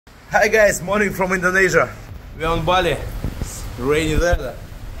Hi guys, morning from Indonesia. We're on Bali. It's rainy weather.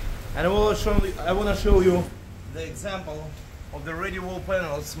 And I want to show you the example of the ready wall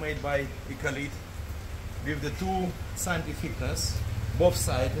panels made by Ecolite with the 2 cm thickness, both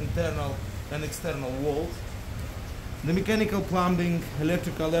sides, internal and external walls. The mechanical, plumbing,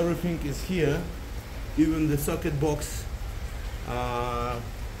 electrical, everything is here, even the socket box.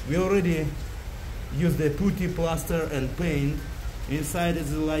 We already use the putty, plaster and paint. Inside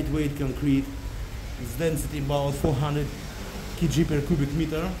is a lightweight concrete. Its density about 400 kg per cubic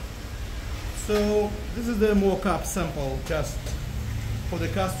meter. So this is the mock-up sample just for the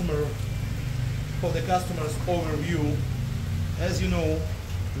customer's overview. As you know,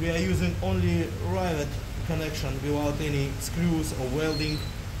 we are using only rivet connection without any screws or welding.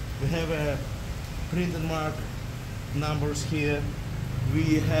 We have a printed mark numbers here.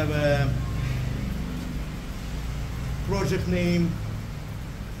 We have a project name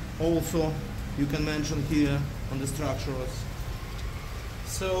also you can mention here on the structures.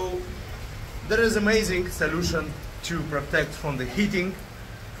 So there is amazing solution to protect from the heating,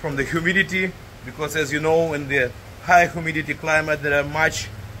 from the humidity, because as you know, in the high humidity climate there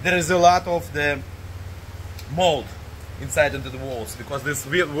is a lot of the mold inside into the walls, because this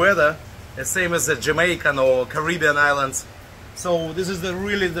weather is same as the Jamaican or Caribbean islands. So this is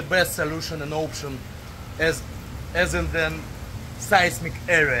really the best solution and option as in the seismic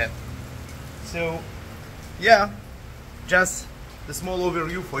area. So yeah, just the small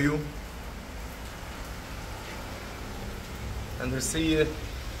overview for you. And we see the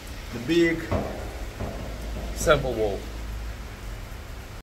big sample wall.